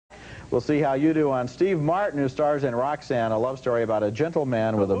We'll see how you do on Steve Martin, who stars in Roxanne, a love story about a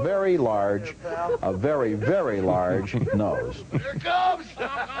gentleman with a very large, very large nose. Here it comes!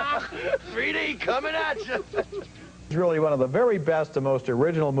 3D coming at you! It's really one of the very best and most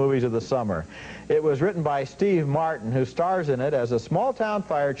original movies of the summer. It was written by Steve Martin, who stars in it as a small-town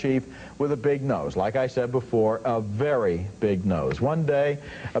fire chief with a big nose. Like I said before, a very big nose. One day,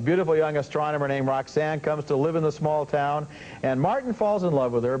 a beautiful young astronomer named Roxanne comes to live in the small town, and Martin falls in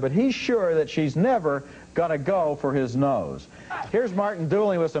love with her, but he's sure that she's never gonna go for his nose. Here's Martin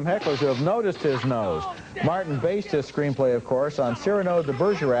dueling with some hecklers who have noticed his nose. Martin based his screenplay, of course, on Cyrano de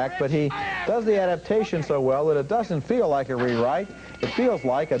Bergerac, but he does the adaptation so well that it doesn't feel like a rewrite. It feels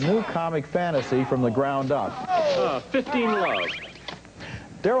like a new comic fantasy from the ground up. 15 Love.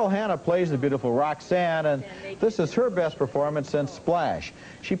 Daryl Hannah plays the beautiful Roxanne, and this is her best performance since Splash.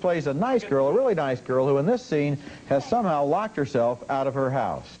 She plays a nice girl, a really nice girl, who in this scene has somehow locked herself out of her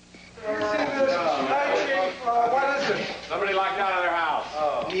house. What is it? Somebody locked out of their house.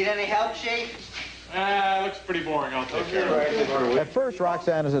 Oh. Need any help, Chief? Looks pretty boring. I'll take care of it. At first,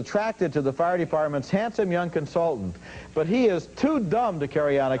 Roxanne is attracted to the fire department's handsome young consultant, but he is too dumb to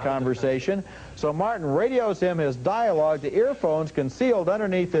carry on a conversation, so Martin radios him his dialogue to earphones concealed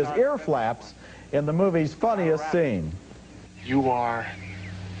underneath his ear flaps in the movie's funniest scene. You are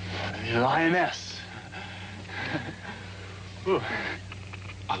the lioness.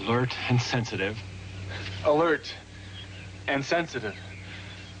 Alert and sensitive. Alert and sensitive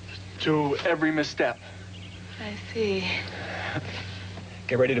to every misstep. I see.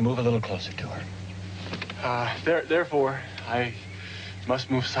 Get ready to move a little closer to her. Therefore, I must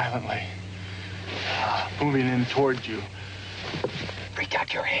move silently. Moving in towards you. Reach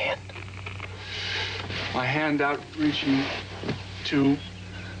out your hand. My hand out reaching to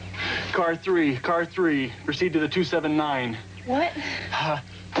car 3. Car 3. Proceed to the 279. What?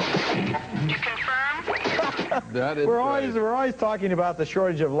 You confirm? We're always talking about the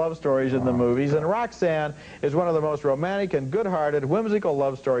shortage of love stories in the movies, and Roxanne is one of the most romantic and good-hearted, whimsical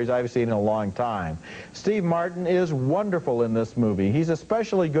love stories I've seen in a long time. Steve Martin is wonderful in this movie. He's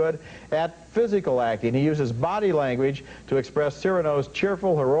especially good at physical acting. He uses body language to express Cyrano's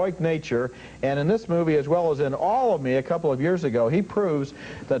cheerful, heroic nature, and in this movie, as well as in All of Me a couple of years ago, he proves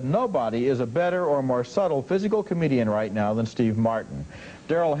that nobody is a better or more subtle physical comedian right now than Steve Martin.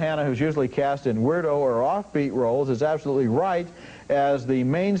 Daryl Hannah, who's usually cast in weirdo or offbeat roles, is absolutely right as the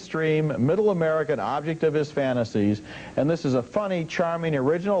mainstream middle American object of his fantasies, and this is a funny, charming,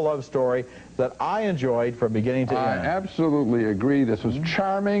 original love story that I enjoyed from beginning to end. I absolutely agree. This was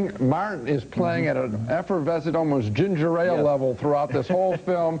charming. Martin is playing at an effervescent, almost ginger ale level throughout this whole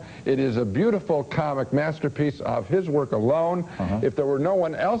film. It is a beautiful comic masterpiece of his work alone. If there were no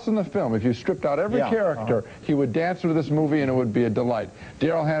one else in the film, if you stripped out every character, he would dance through this movie and it would be a delight.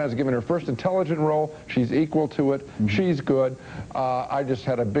 Daryl Hannah has given her first intelligent role. She's equal to it. She's good. I just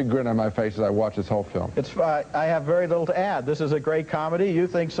had a big grin on my face as I watched this whole film. I have very little to add. This is a great comedy. You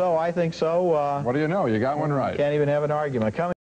think so, I think so. What do you know? You got one right. Can't even have an argument.